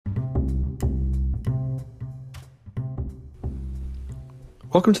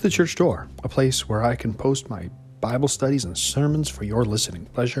Welcome to the Church Door, a place where I can post my Bible studies and sermons for your listening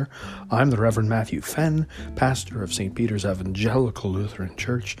pleasure. I'm the Reverend Matthew Fenn, pastor of St. Peter's Evangelical Lutheran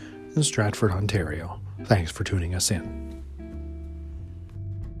Church in Stratford, Ontario. Thanks for tuning us in.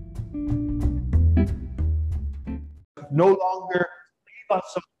 No longer leave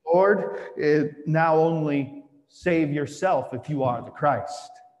us, O Lord, now only save yourself if you are the Christ.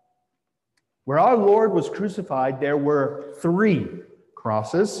 Where our Lord was crucified, there were 3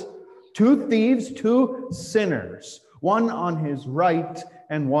 crosses, 2 thieves, 2 sinners, one on his right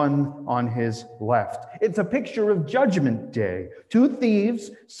and one on his left. It's a picture of Judgment Day. 2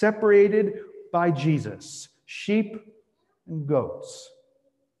 thieves separated by Jesus, sheep and goats,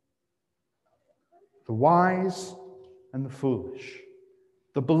 the wise and the foolish,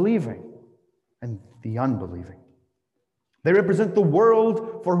 the believing and the unbelieving. They represent the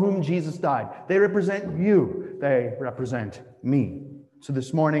world for whom Jesus died. They represent you. They represent me. So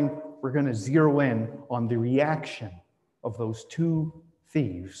this morning, we're going to zero in on the reaction of those 2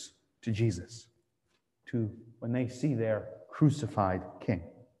 thieves to Jesus, when they see their crucified king.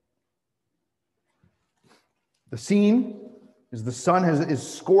 The scene is the sun is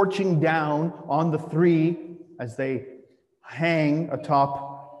scorching down on the 3 as they hang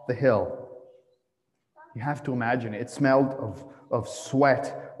atop the hill. You have to imagine it smelled of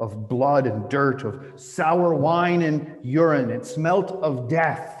sweat, of blood and dirt, of sour wine and urine. It smelt of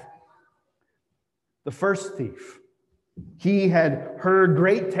death. The first thief, he had heard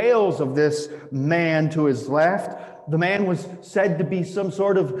great tales of this man to his left. The man was said to be some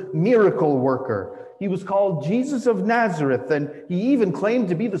sort of miracle worker. He was called Jesus of Nazareth, and he even claimed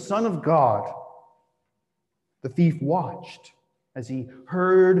to be the Son of God. The thief watched as he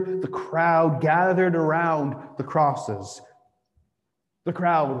heard the crowd gathered around the crosses. The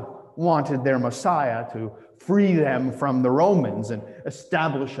crowd wanted their Messiah to free them from the Romans and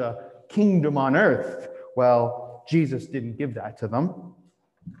establish a kingdom on earth. Well, Jesus didn't give that to them.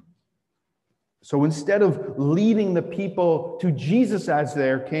 So instead of leading the people to Jesus as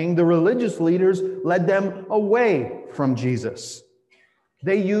their king, the religious leaders led them away from Jesus.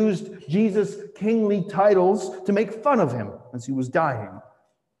 They used Jesus' kingly titles to make fun of him as he was dying.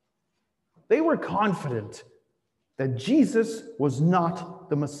 They were confident that Jesus was not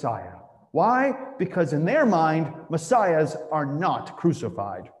the Messiah. Why? Because in their mind, Messiahs are not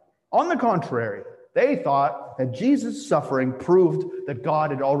crucified. On the contrary, they thought that Jesus' suffering proved that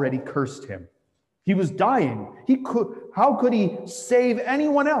God had already cursed him. He was dying. How could he save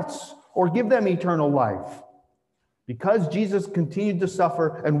anyone else or give them eternal life? Because Jesus continued to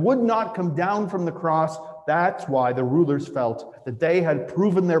suffer and would not come down from the cross, that's why the rulers felt that they had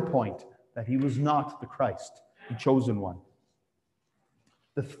proven their point, that he was not the Christ, the chosen one.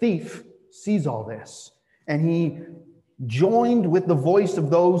 The thief sees all this, and he joined with the voice of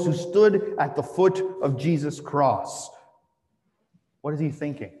those who stood at the foot of Jesus' cross. What is he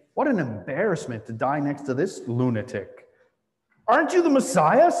thinking? What an embarrassment to die next to this lunatic. Aren't you the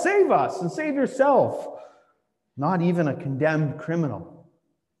Messiah? Save us and save yourself. Not even a condemned criminal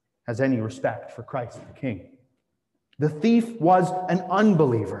has any respect for Christ the King. The thief was an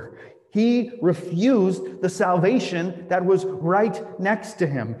unbeliever. He refused the salvation that was right next to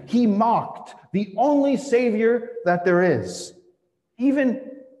him. He mocked the only Savior that there is. Even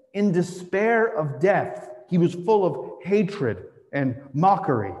in despair of death, he was full of hatred and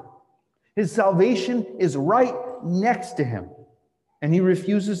mockery. His salvation is right next to him, and he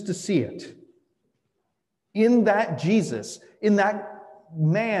refuses to see it. In that Jesus, in that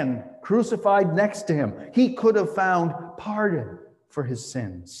man crucified next to him, he could have found pardon for his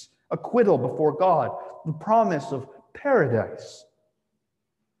sins, acquittal before God, the promise of paradise.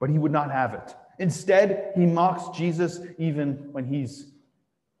 But he would not have it. Instead, he mocks Jesus even when he's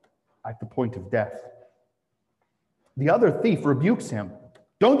at the point of death. The other thief rebukes him.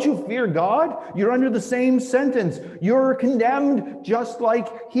 Don't you fear God? You're under the same sentence. You're condemned just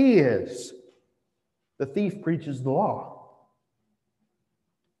like he is. The thief preaches the law.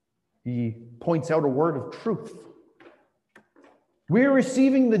 He points out a word of truth. We're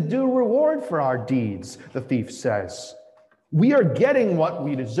receiving the due reward for our deeds, the thief says. We are getting what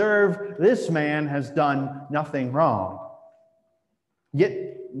we deserve. This man has done nothing wrong. Yet,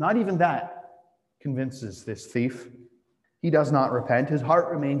 not even that convinces this thief. He does not repent. His heart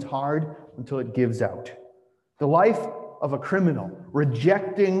remains hard until it gives out. The life of a criminal,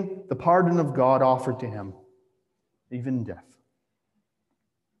 rejecting the pardon of God offered to him, even death.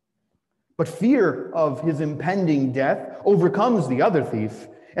 But fear of his impending death overcomes the other thief,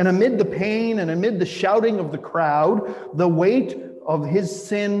 and amid the pain and amid the shouting of the crowd, the weight of his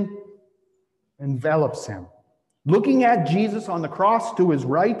sin envelops him. Looking at Jesus on the cross to his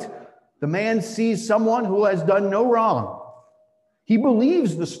right, the man sees someone who has done no wrong. He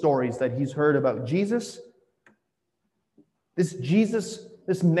believes the stories that he's heard about Jesus. This Jesus,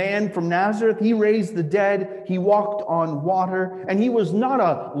 this man from Nazareth, he raised the dead, he walked on water, and he was not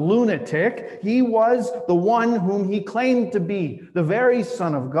a lunatic. He was the one whom he claimed to be, the very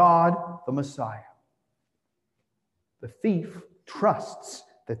Son of God, the Messiah. The thief trusts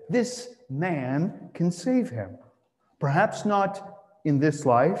that this man can save him. Perhaps not in this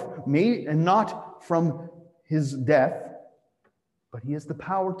life, and not from his death, but he has the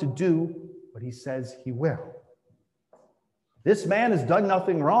power to do what he says he will. This man has done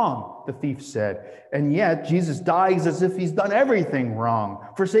nothing wrong, the thief said, and yet Jesus dies as if he's done everything wrong,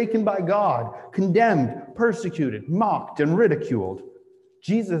 forsaken by God, condemned, persecuted, mocked, and ridiculed.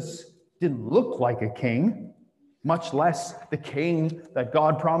 Jesus didn't look like a king, much less the king that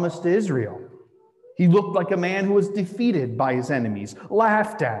God promised to Israel. He looked like a man who was defeated by his enemies,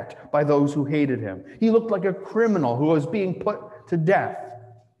 laughed at by those who hated him. He looked like a criminal who was being put to death.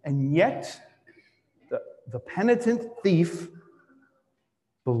 And yet, the penitent thief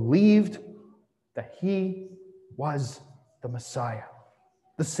believed that he was the Messiah,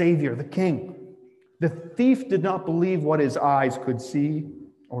 the Savior, the King. The thief did not believe what his eyes could see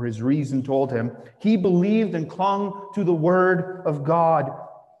or his reason told him. He believed and clung to the Word of God.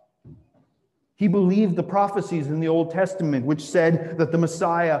 He believed the prophecies in the Old Testament, which said that the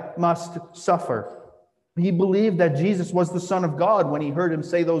Messiah must suffer. He believed that Jesus was the Son of God when he heard him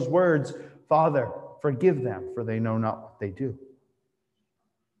say those words, "Father, forgive them, for they know not what they do."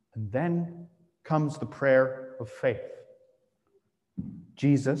 And then comes the prayer of faith.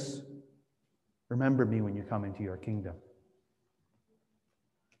 Jesus, remember me when you come into your kingdom.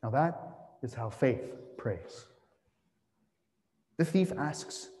 Now that is how faith prays. The thief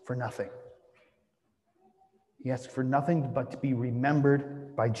asks for nothing. He asks for nothing but to be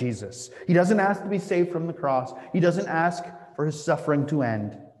remembered by Jesus. He doesn't ask to be saved from the cross. He doesn't ask for his suffering to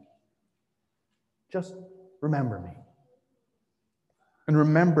end. Just remember me. And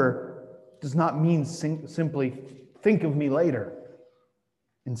remember does not mean simply think of me later.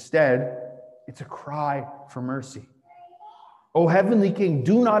 Instead, it's a cry for mercy. O heavenly King,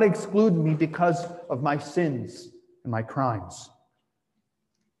 do not exclude me because of my sins and my crimes.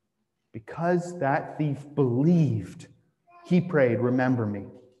 Because that thief believed, he prayed, "Remember me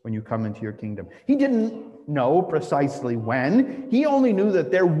when you come into your kingdom." He didn't know precisely when. He only knew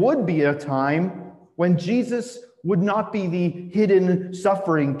that there would be a time when Jesus would not be the hidden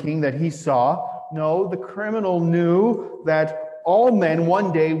suffering king that he saw. No, the criminal knew that all men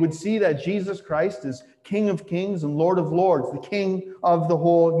one day would see that Jesus Christ is King of Kings and Lord of Lords, the King of the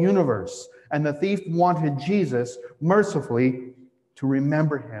whole universe. And the thief wanted Jesus mercifully to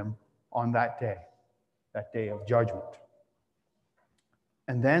remember him on that day of judgment.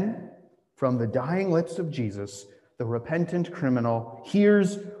 And then, from the dying lips of Jesus, the repentant criminal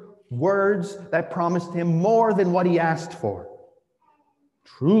hears words that promised him more than what he asked for.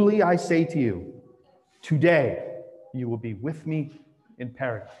 "Truly I say to you, today you will be with me in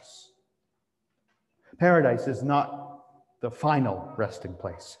paradise." Paradise is not the final resting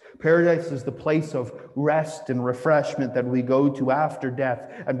place. Paradise is the place of rest and refreshment that we go to after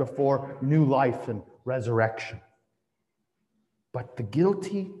death and before new life and resurrection. But the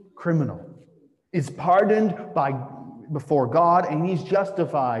guilty criminal is pardoned before God, and he's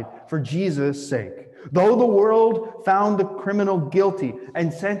justified for Jesus' sake. Though the world found the criminal guilty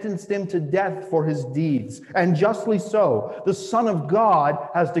and sentenced him to death for his deeds, and justly so, the Son of God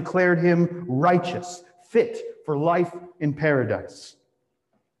has declared him righteous, fit for life in paradise.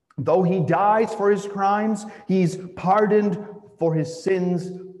 Though he dies for his crimes, he's pardoned for his sins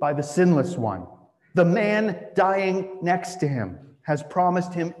by the sinless one. The man dying next to him has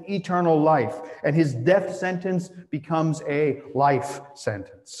promised him eternal life, and his death sentence becomes a life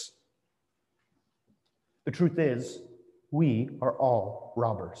sentence. The truth is, we are all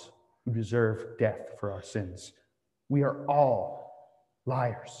robbers who deserve death for our sins. We are all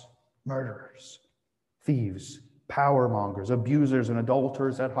liars, murderers, thieves, power mongers, abusers, and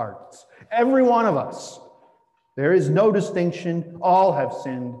adulterers at heart. Every one of us. There is no distinction. All have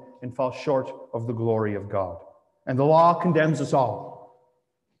sinned and fall short of the glory of God. And the law condemns us all.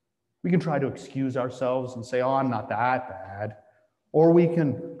 We can try to excuse ourselves and say, "Oh, I'm not that bad." Or we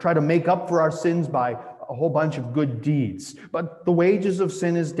can try to make up for our sins by a whole bunch of good deeds. But the wages of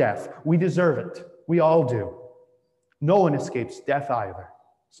sin is death. We deserve it. We all do. No one escapes death either,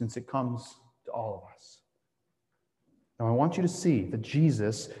 since it comes to all of us. Now, I want you to see that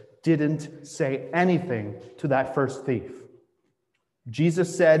Jesus didn't say anything to that first thief.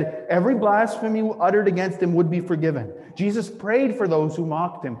 Jesus said every blasphemy uttered against him would be forgiven. Jesus prayed for those who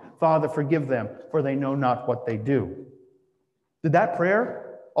mocked him. Father, forgive them, for they know not what they do. Did that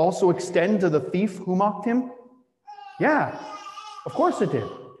prayer also extend to the thief who mocked him? Yeah, of course it did.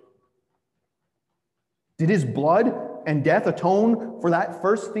 Did his blood and death atone for that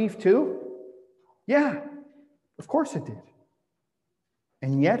first thief too? Yeah, of course it did.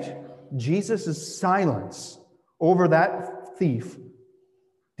 And yet, Jesus' silence over that thief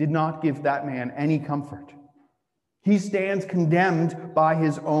did not give that man any comfort. He stands condemned by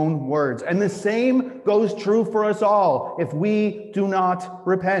his own words. And the same goes true for us all if we do not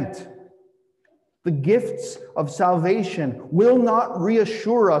repent. The gifts of salvation will not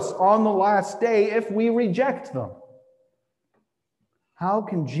reassure us on the last day if we reject them. How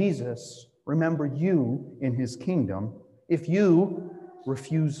can Jesus remember you in his kingdom if you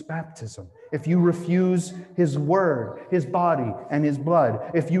refuse baptism, if you refuse his word, his body, and his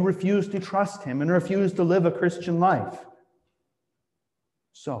blood, if you refuse to trust him and refuse to live a Christian life?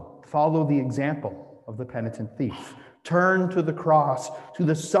 So, follow the example of the penitent thief. Turn to the cross, to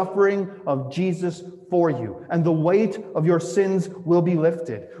the suffering of Jesus for you, and the weight of your sins will be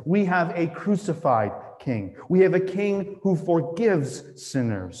lifted. We have a crucified King. We have a King who forgives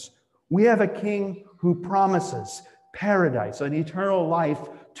sinners. We have a King who promises paradise and eternal life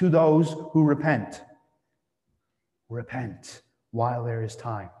to those who repent. Repent while there is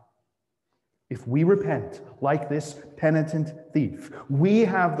time. If we repent like this penitent thief, we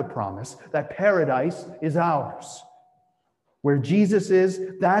have the promise that paradise is ours. Where Jesus is,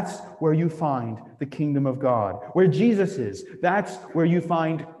 that's where you find the kingdom of God. Where Jesus is, that's where you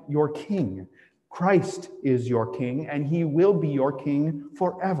find your King. Christ is your King, and he will be your King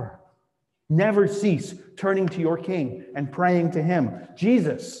forever. Never cease turning to your King and praying to him,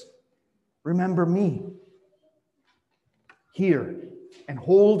 Jesus, remember me. Hear and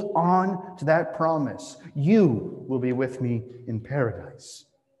hold on to that promise. You will be with me in paradise.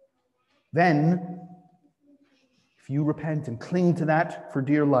 Then, if you repent and cling to that for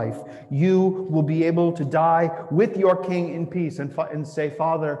dear life, you will be able to die with your King in peace and say,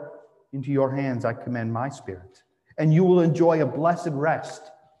 Father, into your hands I commend my spirit. And you will enjoy a blessed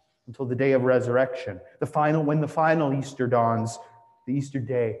rest until the day of resurrection, when the final Easter dawns, the Easter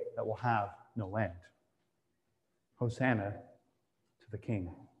day that will have no end. Hosanna to the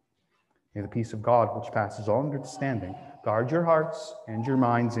King. May the peace of God, which passes all understanding, guard your hearts and your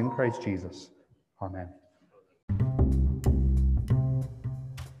minds in Christ Jesus. Amen.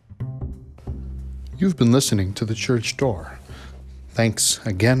 You've been listening to The Church Door. Thanks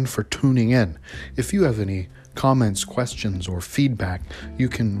again for tuning in. If you have any comments, questions, or feedback, you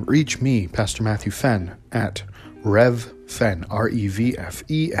can reach me, Pastor Matthew Fenn, at revfenn,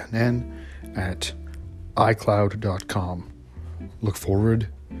 REVFENN, at iCloud.com. Look forward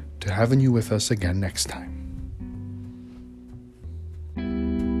to having you with us again next time.